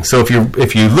nothing." So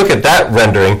if you look at that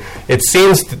rendering, it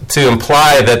seems to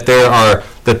imply that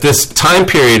that this time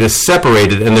period is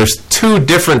separated, and there's 2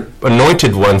 different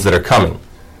anointed ones that are coming,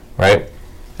 right?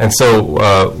 And so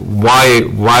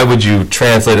why would you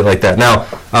translate it like that? Now,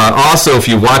 also, if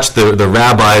you watch the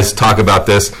rabbis talk about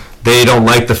this, they don't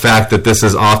like the fact that this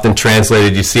is often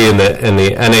translated. You see in the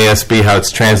NASB how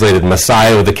it's translated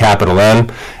Messiah with a capital M,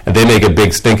 and they make a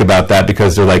big stink about that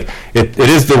because they're like, it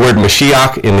is the word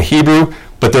Mashiach in the Hebrew,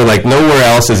 but they're like, nowhere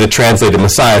else is it translated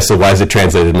Messiah, so why is it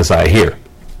translated Messiah here?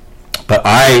 But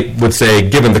I would say,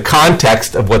 given the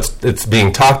context of it's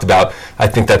being talked about, I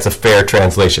think that's a fair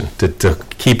translation to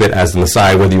keep it as the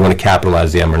Messiah, whether you want to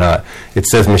capitalize the M or not. It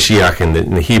says Mashiach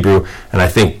in the Hebrew, and I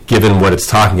think given what it's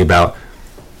talking about,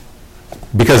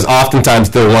 because oftentimes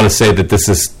they'll want to say that this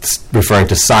is referring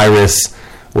to Cyrus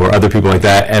or other people like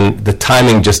that, and the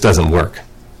timing just doesn't work.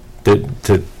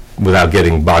 Without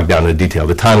getting bogged down in the detail,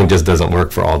 the timing just doesn't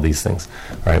work for all these things,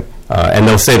 right? And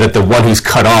they'll say that the one who's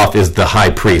cut off is the high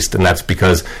priest, and that's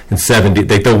because in 70,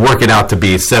 they'll work it out to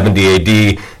be 70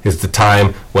 AD is the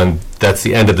time when that's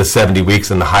the end of the 70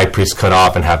 weeks, and the high priest cut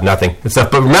off and have nothing and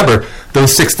stuff. But remember,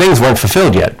 those 6 things weren't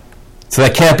fulfilled yet, so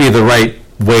that can't be the right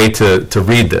way to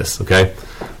read this, okay?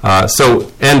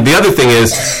 And the other thing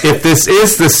is, if this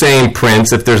is the same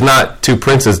prince, if there's not 2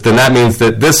 princes, then that means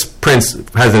that this prince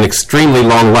has an extremely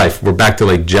long life. We're back to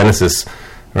like Genesis,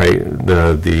 right?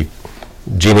 The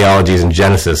genealogies in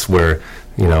Genesis where,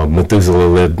 Methuselah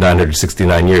lived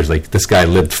 969 years. Like, this guy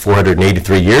lived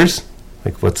 483 years?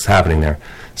 Like, what's happening there?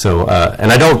 So,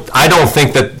 and I don't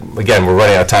think that, again, we're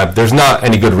running out of time. There's not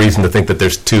any good reason to think that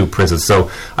there's 2 princes. So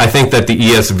I think that the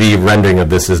ESV rendering of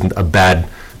this is a bad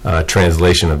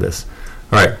translation of this.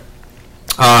 All right.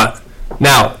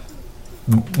 Now,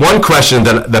 one question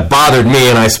that bothered me,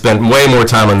 and I spent way more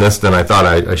time on this than I thought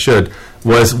I should,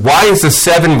 was why is the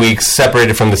 7 weeks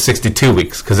separated from the 62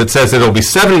 weeks? Because it says it'll be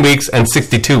 7 weeks and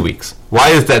 62 weeks. Why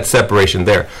is that separation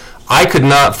there? I could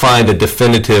not find a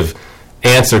definitive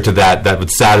answer to that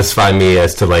would satisfy me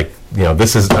as to,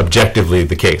 this is objectively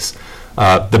the case.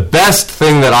 The best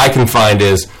thing that I can find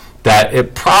is that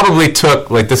it probably took,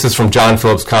 this is from John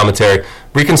Phillips' commentary,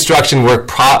 reconstruction work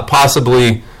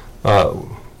possibly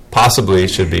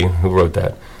should be, who wrote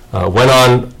that, went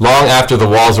on long after the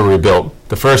walls were rebuilt.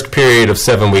 The first period of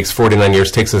 7 weeks, 49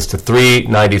 years, takes us to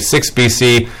 396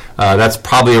 BC. That's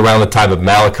probably around the time of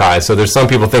Malachi. So there's some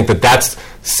people think that that's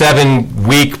 7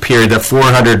 week period, that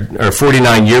 400 or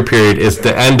 49 year period is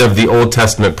the end of the Old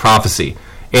Testament prophecy,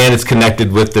 and it's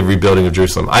connected with the rebuilding of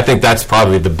Jerusalem. I think that's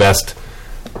probably the best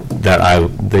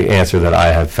the answer that I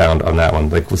have found on that one.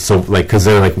 Because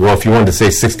they're like, well, if you wanted to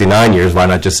say 69 years, why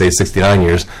not just say 69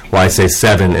 years? Why say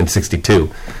 7 and 62?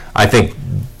 I think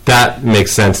that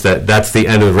makes sense, that's the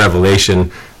end of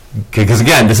Revelation, because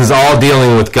again, this is all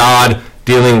dealing with God,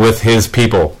 dealing with his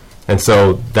people, and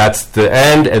so that's the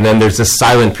end, and then there's this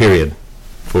silent period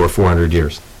for 400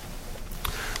 years.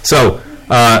 So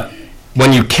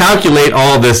when you calculate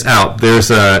all this out,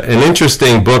 there's an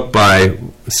interesting book by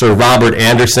Sir Robert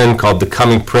Anderson called The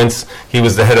Coming Prince. He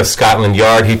was the head of Scotland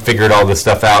Yard. He figured all this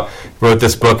stuff out. Wrote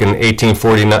this book in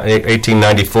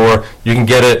 1894. You can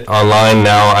get it online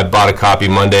now. I bought a copy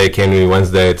Monday. It came to me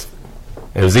Wednesday. It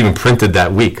was even printed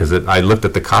that week because I looked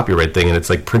at the copyright thing and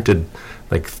it's printed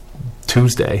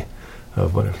Tuesday.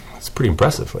 It's pretty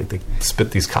impressive. They spit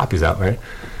these copies out, right?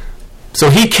 So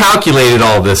he calculated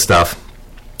all this stuff.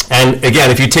 And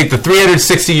again, if you take the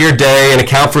 360-year day and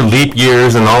account for leap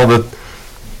years and all the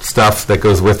stuff that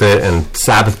goes with it and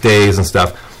Sabbath days and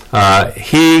stuff,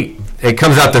 it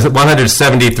comes out to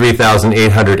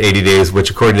 173,880 days, which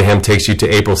according to him takes you to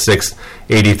April 6,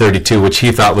 AD 32, which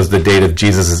he thought was the date of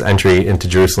Jesus' entry into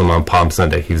Jerusalem on Palm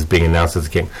Sunday. He was being announced as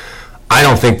the king. I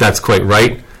don't think that's quite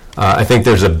right. I think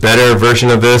there's a better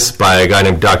version of this by a guy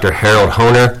named Dr. Harold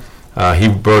Hoehner. He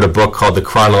wrote a book called The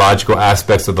Chronological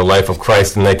Aspects of the Life of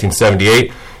Christ in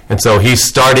 1978. And so he's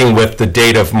starting with the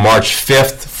date of March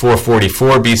 5th,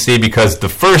 444 BC, because the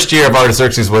first year of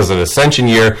Artaxerxes was an ascension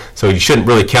year, so you shouldn't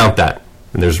really count that.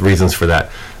 And there's reasons for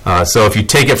that. So if you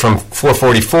take it from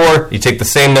 444, you take the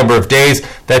same number of days,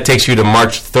 that takes you to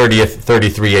March 30th,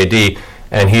 33 AD.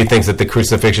 And he thinks that the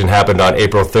crucifixion happened on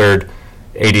April 3rd,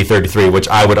 AD 33, which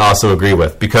I would also agree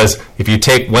with. Because if you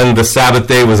take when the Sabbath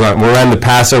day was on, when the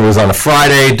Passover was on a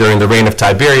Friday during the reign of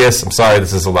Tiberius, I'm sorry,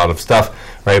 this is a lot of stuff,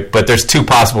 right? But there's two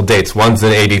possible dates. One's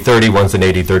in AD 30, one's in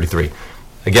AD 33.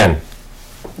 Again,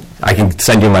 I can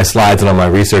send you my slides and all my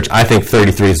research. I think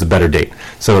 33 is the better date.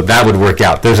 So that would work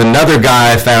out. There's another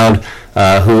guy I found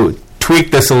who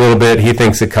tweaked this a little bit. He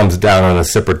thinks it comes down on a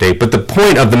separate date. But the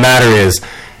point of the matter is,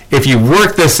 if you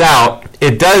work this out,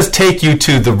 it does take you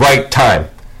to the right time,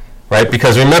 right?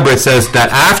 Because remember, it says that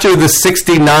after the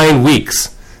 69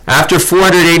 weeks, after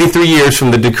 483 years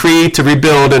from the decree to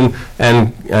rebuild and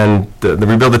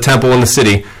rebuild the temple and the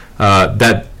city,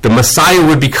 that the Messiah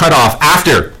would be cut off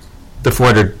after the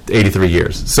 483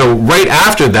 years. So right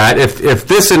after that, if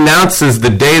this announces the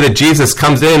day that Jesus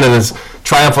comes in and his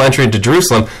triumphal entry into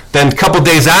Jerusalem, then a couple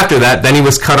days after that, then he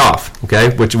was cut off,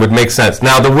 okay, which would make sense.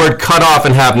 Now, the word cut off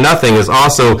and have nothing is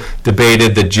also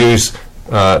debated. The Jewish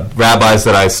rabbis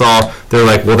that I saw, they're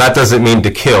like, well, that doesn't mean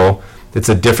to kill. It's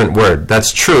a different word.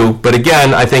 That's true, but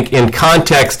again, I think in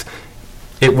context,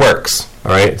 it works,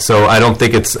 all right? So I don't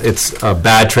think it's a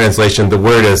bad translation. The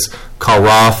word is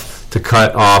karoth, to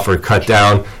cut off or cut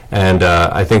down, and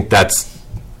I think that's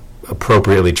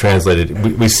appropriately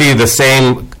translated. We see the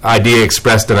same idea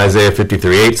expressed in Isaiah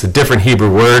 53:8. It's a different Hebrew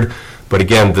word, but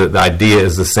again, the idea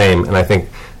is the same, and I think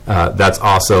that's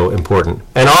also important.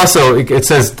 And also, it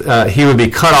says he would be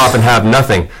cut off and have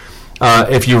nothing.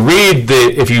 If you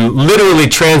literally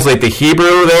translate the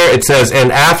Hebrew there, it says,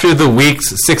 and after the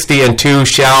weeks 60 and 2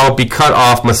 shall be cut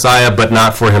off Messiah, but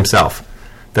not for himself.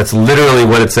 That's literally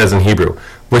what it says in Hebrew,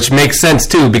 which makes sense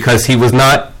too, because he was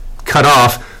not cut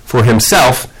off for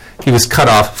himself, he was cut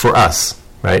off for us,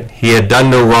 right? He had done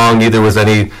no wrong, neither was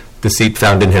any deceit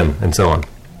found in him, and so on.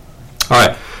 All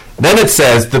right. Then it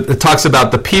says, it talks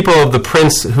about the people of the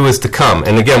prince who is to come.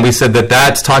 And again, we said that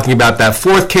that's talking about that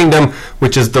fourth kingdom,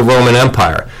 which is the Roman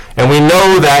Empire. And we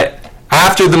know that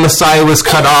after the Messiah was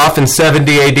cut off in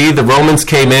 70 AD, the Romans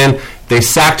came in, they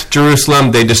sacked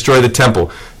Jerusalem, they destroyed the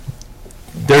temple.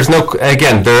 There's no,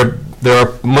 again, there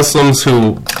are Muslims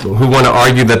who want to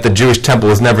argue that the Jewish temple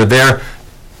was never there.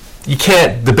 You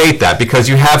can't debate that because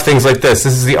you have things like this.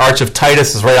 This is the Arch of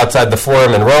Titus. It's right outside the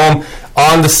Forum in Rome.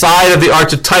 On the side of the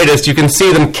Arch of Titus, you can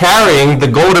see them carrying the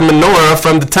golden menorah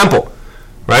from the temple,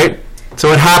 right?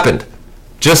 So it happened,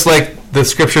 just like the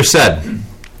scripture said.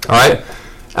 All right?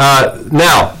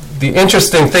 Now, the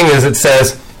interesting thing is it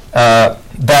says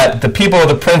that the people of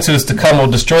the prince who is to come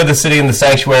will destroy the city and the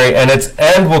sanctuary, and its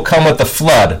end will come with the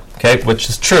flood, okay, which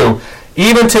is true.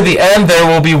 Even to the end there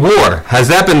will be war. Has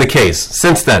that been the case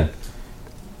since then?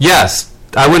 Yes.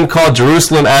 I wouldn't call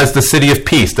Jerusalem as the city of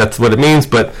peace. That's what it means,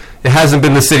 but it hasn't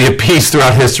been the city of peace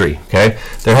throughout history, okay?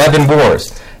 There have been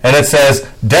wars. And it says,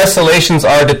 desolations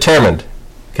are determined,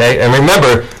 okay? And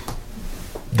remember,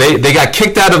 they got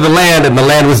kicked out of the land, and the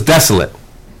land was desolate.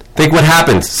 Think what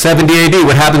happens. 70 AD,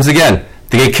 what happens again?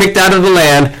 They get kicked out of the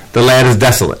land is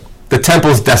desolate. The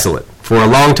temple's desolate. For a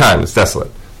long time, it's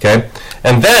desolate. Okay?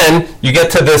 And then you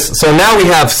get to this. So now we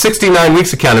have 69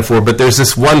 weeks accounted for, but there's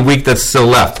this 1 week that's still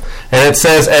left. And it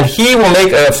says, and he will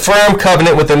make a firm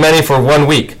covenant with the many for 1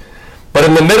 week. But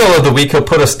in the middle of the week, he'll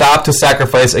put a stop to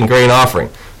sacrifice and grain offering.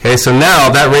 Okay, so now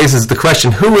that raises the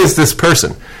question, who is this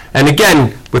person? And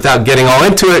again, without getting all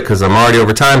into it, because I'm already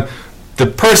over time, the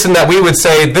person that we would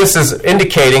say this is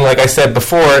indicating, like I said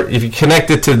before, if you connect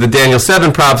it to the Daniel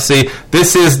 7 prophecy,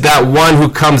 this is that one who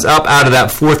comes up out of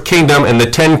that fourth kingdom and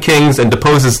the 10 kings and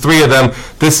deposes 3 of them.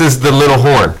 This is the little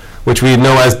horn, which we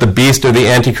know as the beast or the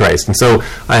Antichrist. And so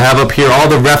I have up here all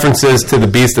the references to the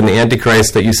beast and the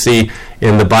Antichrist that you see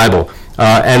in the Bible.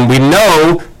 And we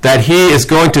know that he is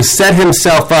going to set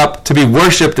himself up to be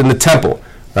worshipped in the temple,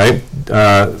 right?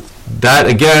 That,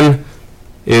 again,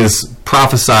 is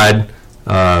prophesied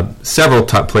several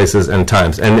places and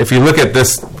times. And if you look at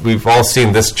this, we've all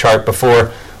seen this chart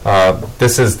before.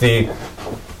 This is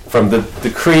from the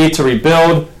decree to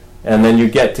rebuild, and then you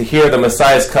get to here, the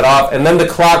Messiah is cut off, and then the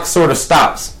clock sort of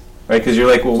stops, right? Because you're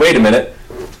like, well, wait a minute.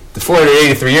 The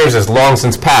 483 years is long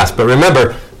since passed. But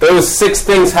remember, those 6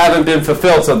 things haven't been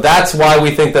fulfilled, so that's why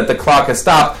we think that the clock has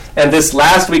stopped. And this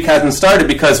last week hasn't started,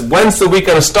 because when's the week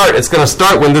going to start? It's going to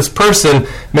start when this person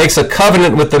makes a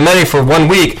covenant with the many for 1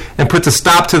 week and puts a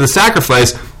stop to the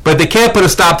sacrifice. But they can't put a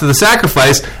stop to the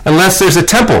sacrifice unless there's a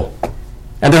temple.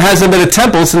 And there hasn't been a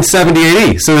temple since 70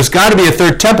 AD. So there's got to be a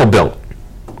third temple built.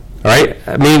 All right?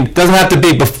 I mean, it doesn't have to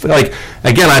be, like,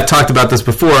 again, I've talked about this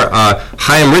before.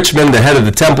 Chaim Richman, the head of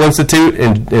the Temple Institute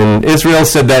in Israel,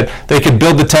 said that they could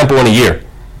build the temple in a year.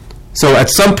 So at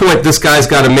some point, this guy's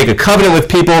got to make a covenant with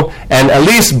people, and at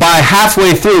least by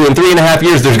halfway through, in 3.5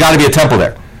 years, there's got to be a temple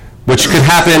there, which could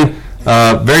happen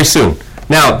very soon.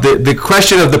 Now, the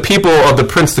question of the people of the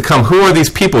prince to come, who are these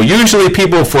people? Usually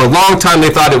people, for a long time, they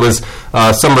thought it was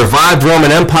some revived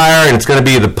Roman Empire, and it's going to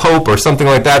be the Pope or something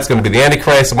like that. It's going to be the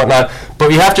Antichrist and whatnot.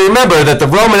 But you have to remember that the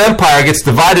Roman Empire gets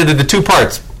divided into two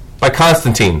parts by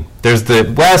Constantine. There's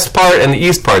the west part and the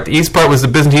east part. The east part was the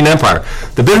Byzantine Empire.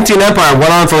 The Byzantine Empire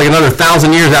went on for like another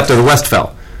 1,000 years after the west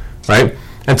fell, right?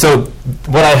 And so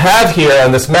what I have here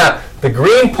on this map, the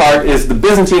green part is the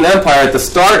Byzantine Empire at the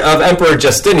start of Emperor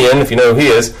Justinian, if you know who he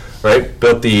is, right?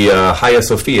 Built the Hagia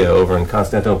Sophia over in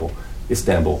Constantinople,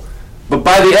 Istanbul. But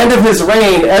by the end of his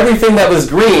reign, everything that was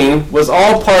green was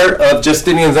all part of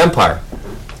Justinian's empire.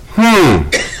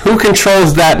 Who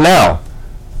controls that now?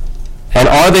 And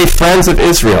are they friends of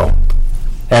Israel?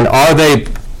 And are they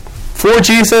for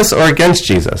Jesus or against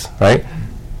Jesus, right?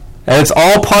 And it's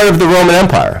all part of the Roman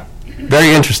Empire.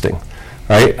 Very interesting,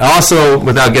 right? Also,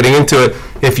 without getting into it,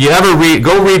 if you ever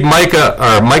go read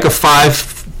Micah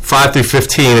 5 through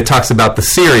 15, it talks about the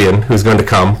Syrian who's going to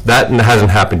come. That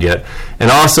hasn't happened yet. And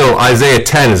also Isaiah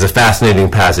 10 is a fascinating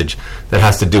passage that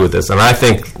has to do with this. And I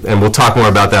think, and we'll talk more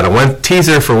about that. A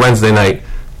teaser for Wednesday night.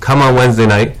 Come on Wednesday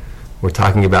night. We're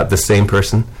talking about the same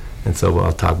person. And so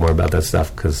I'll talk more about that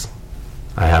stuff because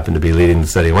I happen to be leading the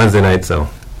study Wednesday night, so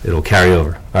it'll carry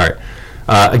over. All right.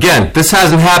 Again, this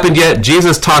hasn't happened yet.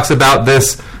 Jesus talks about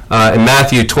this in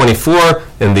Matthew 24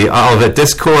 in the Olivet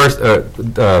Discourse.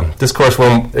 Discourse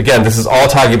where, again, this is all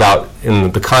talking about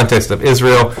in the context of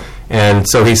Israel. And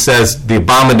so he says the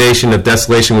abomination of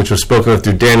desolation, which was spoken of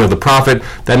through Daniel the prophet.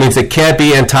 That means it can't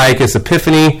be Antiochus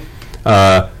Epiphanes.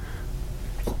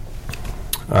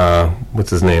 What's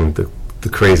his name? The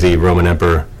crazy Roman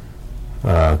emperor.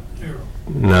 My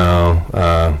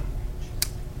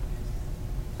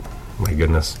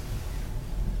goodness.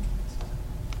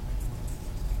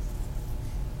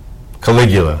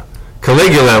 Caligula.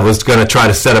 Caligula was going to try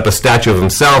to set up a statue of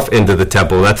himself into the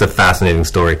temple. That's a fascinating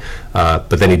story. But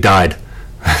then he died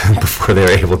before they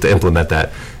were able to implement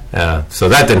that. So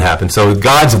that didn't happen. So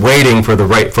God's waiting for the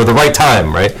right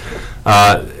time, right?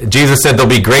 Jesus said there'll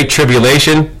be great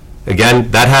tribulation. Again,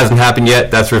 that hasn't happened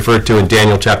yet. That's referred to in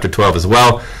Daniel chapter 12 as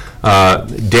well.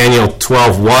 Daniel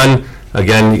 12:1.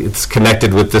 Again, it's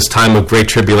connected with this time of great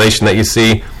tribulation that you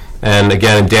see. And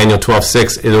again, in Daniel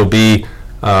 12:6, it'll be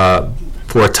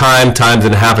for a time, times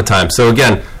and a half a time. So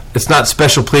again, it's not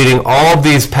special pleading. All of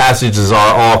these passages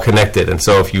are all connected. And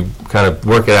so if you kind of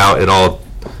work it out, it all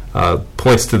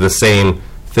points to the same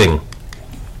thing.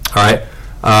 All right?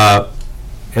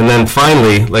 And then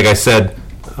finally, like I said,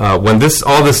 when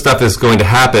all this stuff is going to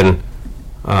happen,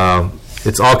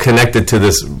 it's all connected to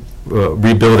this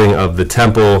rebuilding of the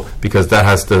temple, because that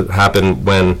has to happen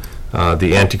when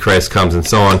the Antichrist comes and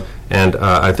so on. And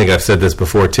I think I've said this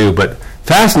before too, but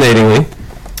fascinatingly,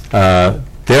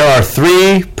 there are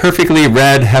 3 perfectly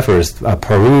red heifers,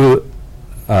 Paru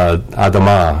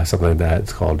Adamah, something like that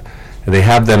it's called. And they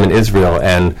have them in Israel,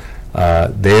 and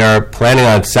they are planning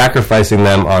on sacrificing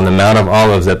them on the Mount of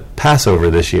Olives at Passover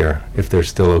this year, if they're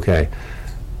still okay.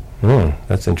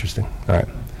 That's interesting. All right.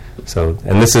 So,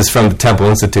 and this is from the Temple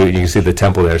Institute. You can see the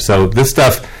temple there. So this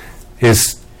stuff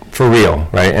is for real,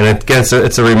 right? And again,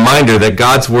 it's a reminder that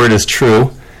God's word is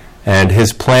true, and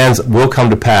His plans will come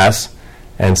to pass.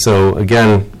 And so,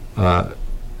 again,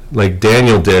 like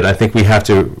Daniel did, I think we have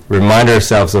to remind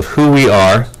ourselves of who we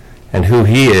are and who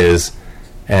He is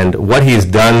and what He's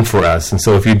done for us. And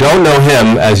so if you don't know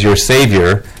Him as your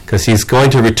Savior, because He's going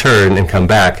to return and come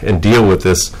back and deal with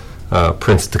this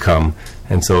prince to come.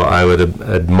 And so I would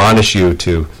admonish you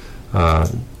to,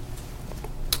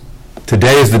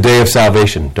 today is the day of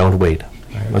salvation. Don't wait. All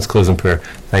right, let's close in prayer.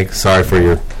 Sorry for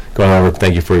your going over.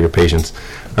 Thank you for your patience.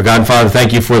 Our God and Father,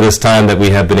 thank you for this time that we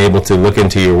have been able to look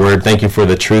into your word. Thank you for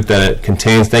the truth that it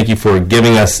contains. Thank you for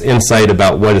giving us insight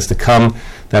about what is to come,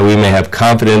 that we may have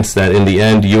confidence that in the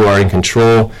end you are in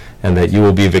control and that you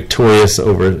will be victorious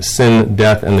over sin,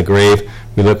 death, and the grave.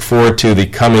 We look forward to the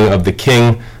coming of the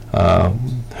King,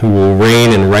 who will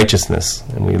reign in righteousness.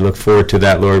 And we look forward to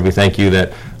that, Lord. We thank you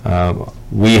that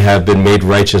we have been made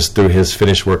righteous through His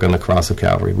finished work on the cross of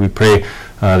Calvary. We pray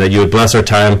that you would bless our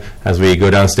time as we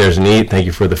go downstairs and eat. Thank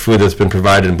you for the food that's been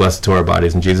provided, and bless it to our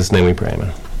bodies. In Jesus' name we pray,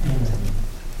 amen.